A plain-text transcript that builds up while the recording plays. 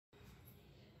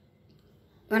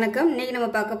வணக்கம். இன்னைக்கு நம்ம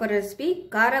பார்க்க போற ரெசிபி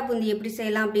காரா பூந்தி எப்படி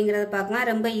செய்யலாம் அப்படிங்கறத பார்க்கலாம்.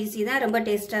 ரொம்ப ஈஸி தான், ரொம்ப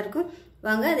டேஸ்டா இருக்கும்.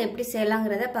 வாங்க அதை எப்படி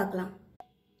செய்யலாம்ங்கறத பார்க்கலாம்.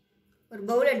 ஒரு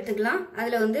பவுல் எடுத்துக்கலாம்.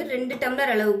 அதுல வந்து 2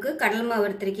 டம்ளர் அளவுக்கு கடலை மாவு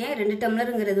எடுத்துர்க்கேன். 2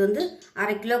 டம்ளர்ங்கிறது வந்து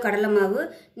 1/2 கிலோ கடலை மாவு.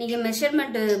 நீங்க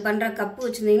மெஷர்மென்ட் பண்ற கப்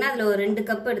வச்சிருந்தீங்கன்னா அதுல ஒரு 2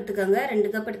 கப் எடுத்துக்கங்க.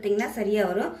 2 கப் எடுத்தீங்கன்னா சரியா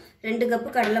வரும். 2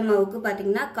 கப் கடலை மாவுக்கு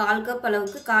பாத்தீங்கன்னா 1/4 கப்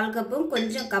அளவுக்கு 1/4 கப்பும்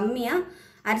கொஞ்சம் கம்மியா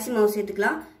அரிசி மாவு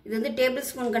சேர்த்துக்கலாம். இது வந்து டேபிள்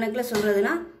ஸ்பூன் கணக்குல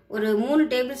சொல்றதுன்னா ஒரு 3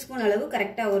 டேபிள் ஸ்பூன் அளவு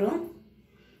கரெக்டா வரும்.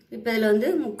 இப்போ இதுல வந்து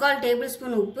 3/4 டேபிள்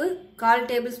ஸ்பூன் உப்பு, 1/4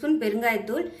 டேபிள் ஸ்பூன்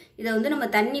பெருங்காயத்தூள். இதை வந்து நம்ம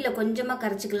தண்ணியில கொஞ்சமா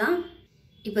கரைச்சிக்கலாம்.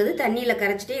 இப்போ இது தண்ணியில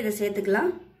கரைச்சிட்டு இதை சேர்த்துக்கலாம்.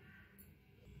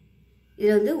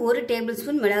 இதுல வந்து 1 டேபிள்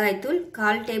ஸ்பூன் மிளகாய்த்தூள்,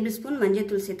 1/4 டேபிள் ஸ்பூன்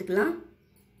மஞ்சள்தூள் சேர்த்துக்கலாம்.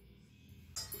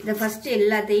 இதை ஃபர்ஸ்ட்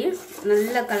எல்லாத்தையும்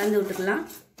நல்லா கலந்து விட்டுக்கலாம்.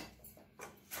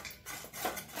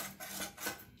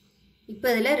 இப்போ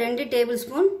இதில் 2 டேபிள்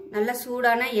ஸ்பூன் நல்லா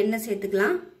சூடான எண்ணெய்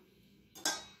சேர்த்துக்கலாம்.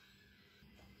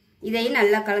 இதையும்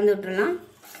நல்லா கலந்து விட்டுறலாம்.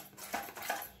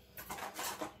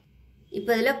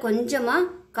 இப்போ இதில் கொஞ்சமாக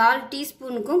 1/4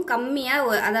 டீஸ்பூனுக்கும்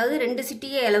கம்மியாக, அதாவது 2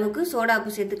 சிட்டிகை அளவுக்கு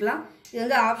சோடாப்பு சேர்த்துக்கலாம். இது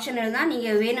வந்து ஆப்ஷனல் தான்,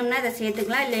 நீங்கள் வேணும்னா இதை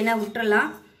சேர்த்துக்கலாம், இல்லைன்னா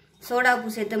விட்டுறலாம்.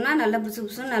 சோடாப்பு சேர்த்தோம்னா நல்லா புசு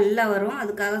புசுன்னு நல்லா வரும்,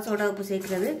 அதுக்காக சோடாப்பு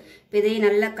சேர்க்குறது. இப்போ இதையும்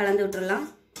நல்லா கலந்து விட்டுறலாம்.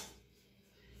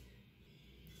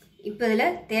 இப்போ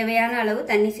இதில் தேவையான அளவு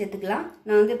தண்ணி சேர்த்துக்கலாம்.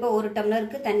 நான் வந்து இப்போ 1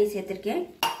 டம்ளருக்கு தண்ணி சேர்த்துருக்கேன்.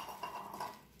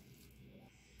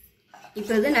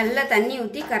 இப்போ இது நல்லா தண்ணி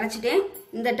ஊற்றி கரைச்சிட்டேன்.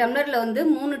 இந்த டம்ளரில் வந்து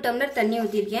 3 டம்ளர் தண்ணி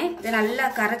ஊற்றிருக்கேன். இதை நல்லா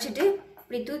கரைச்சிட்டு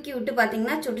இப்படி தூக்கி விட்டு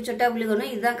பார்த்தீங்கன்னா சொட்டு சொட்டா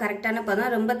விழுகணும். இதுதான் கரெக்டான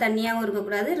பதம். ரொம்ப தண்ணியாகவும்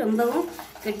இருக்கக்கூடாது, ரொம்பவும்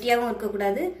கெட்டியாகவும்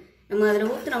இருக்கக்கூடாது. நம்ம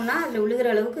அதில் ஊற்றினோம்னா அதில்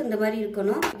விழுகிற அளவுக்கு இந்த மாதிரி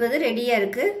இருக்கணும். இப்போ இது ரெடியாக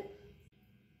இருக்குது.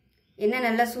 எண்ணெய்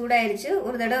நல்லா சூடாயிருச்சு.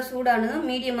 ஒரு தடவை சூடானதும்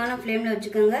மீடியமான ஃப்ளேமில்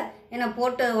வச்சுக்கோங்க. ஏன்னா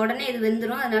போட்ட உடனே இது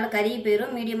வெந்துடும், அதனால கருகி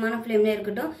போயிடும். மீடியமான ஃப்ளேமில்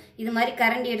இருக்கட்டும். இது மாதிரி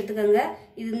கரண்டி எடுத்துக்கோங்க.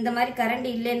 இது இந்த மாதிரி கரண்டி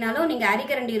இல்லைன்னாலும் நீங்கள்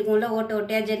அரிக்கரண்டி இருக்கும்ல, ஓட்ட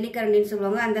ஓட்டையாக ஜல்லி கரண்டின்னு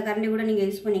சொல்லுவாங்க, அந்த கரண்டி கூட நீங்கள்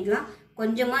யூஸ் பண்ணிக்கலாம்.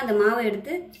 கொஞ்சமாக அந்த மாவை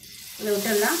எடுத்து இதில்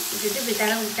விட்டுடலாம். விட்டுட்டு இப்படி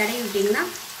தடவி விட்டிங்கன்னா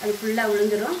அது ஃபுல்லாக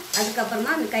விழுந்துடும்.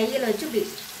 அதுக்கப்புறமா அந்த கையில் வச்சு இப்படி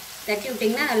தட்டி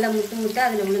விட்டிங்கன்னா நல்லா முத்து முத்தாக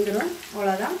அதில் விழுந்துடும்.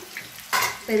 அவ்வளோதான்.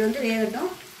 இப்போ இது வந்து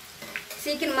வேகட்டும்.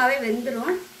 சீக்கிரமாகவே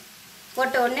வெந்துடும்.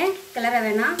 போட்ட உடனே கிளற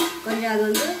வேணாம், கொஞ்சம் அது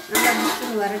வந்து நல்லா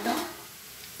முத்துன்னு வரட்டும்.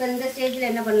 இப்போ இந்த ஸ்டேஜில்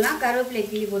என்ன பண்ணலாம், கருவேப்பிலை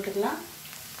கிள்ளி போட்டுக்கலாம்.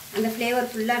 அந்த ஃப்ளேவர்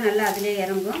ஃபுல்லாக நல்லா அதிலே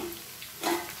இறங்கும்.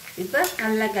 இப்போ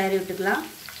நல்லா கிளறி விட்டுக்கலாம்.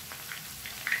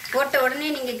 போட்ட உடனே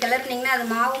நீங்கள் கிளறினீங்கன்னா அது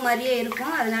மாவு மாதிரியே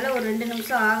இருக்கும். அதனால் ஒரு 2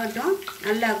 நிமிஷம் ஆகட்டும்.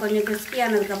 நல்லா கொஞ்சம்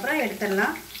கிறிஸ்பியானதுக்கப்புறம்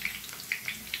எடுத்துடலாம்.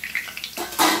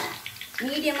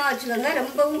 மீடியமாக வச்சுக்கோங்க.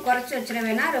 ரொம்பவும் குறைச்சி வச்சிட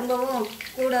வேணாம், ரொம்பவும்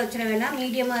கூட வச்சிட வேணாம்,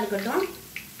 மீடியமாக இருக்கட்டும்.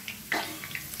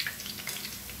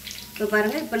 இப்போ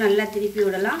பாருங்கள், இப்போ நல்லா திருப்பி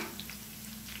விடலாம்.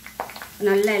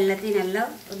 நல்லா எல்லாத்தையும் நல்லா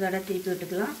ஒரு தடவை திருப்பி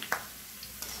விட்டுக்கலாம்.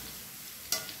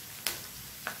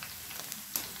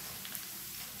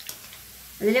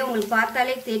 அதில் உங்களுக்கு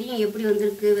பார்த்தாலே தெரியும் எப்படி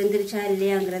வந்திருக்கு, வெந்துருச்சா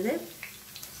இல்லையாங்கிறது.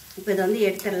 இப்போ இதை வந்து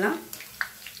எடுத்துடலாம்.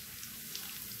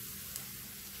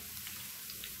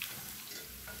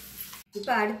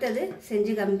 இப்போ அடுத்தது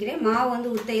செஞ்சு காமிக்கிறேன். மாவு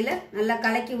வந்து ஊற்றையில் நல்லா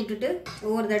கலக்கி விட்டுட்டு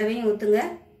ஒவ்வொரு தடவையும் ஊற்றுங்க.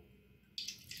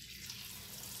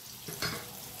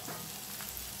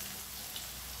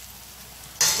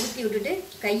 ஊற்றி விட்டுட்டு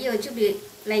கையை வச்சு இப்படி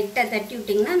லைட்டாக தட்டி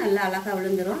விட்டிங்கன்னா நல்லா அழகாக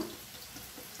விழுந்துடும்.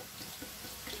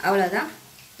 அவ்வளோதான்.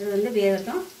 இது வந்து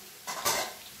வேகட்டும்.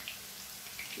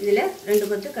 இதில் 2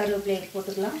 கொத்து கருவேப்பிலையை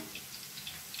போட்டுக்கலாம்.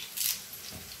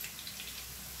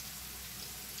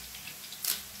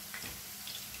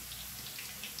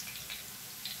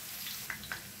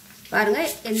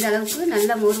 பாருங்கள் எந்த அளவுக்கு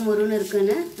நல்லா மொறு மொறுன்னு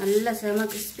இருக்குன்னு. நல்லா செம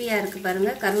கிறிஸ்பியாக இருக்குது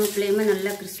பாருங்கள். கருவேப்பிலையுமே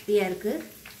நல்லா கிறிஸ்பியாக இருக்குது.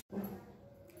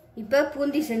 இப்போ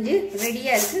பூந்தி செஞ்சு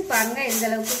ரெடியாக இருக்குது. பாருங்கள் எந்த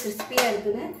அளவுக்கு கிறிஸ்பியாக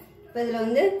இருக்குன்னு. இப்போ இதில்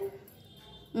வந்து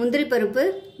முந்திரி பருப்பு,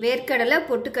 வேர்க்கடலை,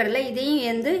 பொட்டுக்கடலை இதையும்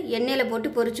வந்து எண்ணெயில் போட்டு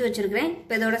பொரிச்சு வச்சுருக்கிறேன்.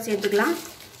 இப்போ இதோட சேர்த்துக்கலாம்.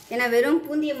 ஏன்னா வெறும்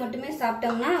பூந்தியை மட்டுமே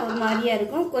சாப்பிட்டோம்னா ஒரு மாதிரியாக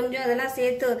இருக்கும். கொஞ்சம் இதெல்லாம்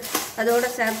சேர்த்து அதோட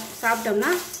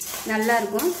சாப்பிட்டோம்னா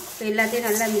நல்லாயிருக்கும். இப்போ எல்லாத்தையும்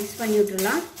நல்லா மிக்ஸ் பண்ணி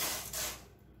விட்டுடலாம்.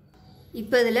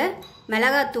 இப்போ இதில்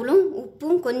மிளகாத்தூளும்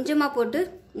உப்பும் கொஞ்சமாக போட்டு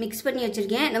மிக்ஸ் பண்ணி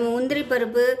வச்சுருக்கேன். நம்ம முந்திரி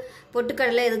பருப்பு,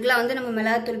 பொட்டுக்கடலை இதுக்கெலாம் வந்து நம்ம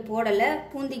மிளகாத்தூள் போடலை.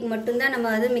 பூந்திக்கு மட்டும்தான்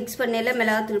நம்ம அது மிக்ஸ் பண்ணையில்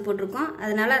மிளகாத்தூள் போட்டிருக்கோம்.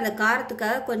 அதனால் அந்த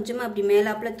காரத்துக்காக கொஞ்சமாக அப்படி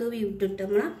மேலாப்பில் தூவி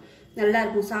விட்டுட்டோம்னா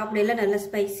நல்லாயிருக்கும். சாப்பிடையில நல்லா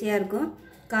ஸ்பைஸியாக இருக்கும்,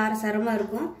 காரசாரமாக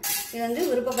இருக்கும். இது வந்து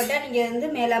விருப்பப்பட்டால் நீங்கள் வந்து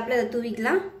மேலாப்பில் இதை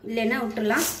தூவிக்கலாம், இல்லைன்னா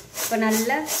விட்டுடலாம். இப்போ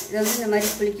நல்லா இதை வந்து இந்த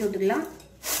மாதிரி குலுக்கி விட்டுக்கலாம்.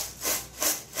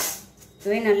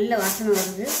 இப்போவே நல்ல வாசனை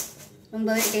வருது,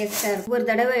 ரொம்பவே டேஸ்ட்டாக இருக்கும். ஒரு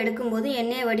தடவை எடுக்கும்போது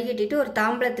எண்ணெயை வடிகட்டிட்டு ஒரு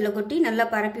தாம்பளத்தில் கொட்டி நல்லா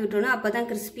பரப்பி விட்டுறணும். அப்போ தான்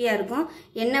கிறிஸ்பியாக இருக்கும்.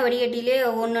 எண்ணெய் வடிகட்டிலே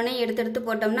ஒன்றொன்னே எடுத்து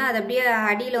போட்டோம்னா அது அப்படியே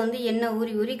அடியில் வந்து எண்ணெய்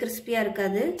ஊறி ஊறி கிறிஸ்பியாக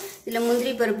இருக்காது. இதில்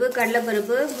முந்திரி பருப்பு,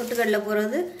 கடலைப்பருப்பு, பொட்டுக்கடலை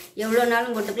போடுறது எவ்வளோ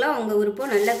நாளும் போட்டுக்கலாம், உங்கள்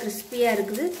விருப்பம். நல்லா கிறிஸ்பியாக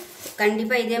இருக்குது.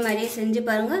 கண்டிப்பாக இதே மாதிரியே செஞ்சு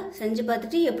பாருங்கள். செஞ்சு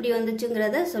பார்த்துட்டு எப்படி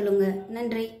வந்துச்சுங்கிறத சொல்லுங்கள்.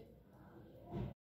 நன்றி.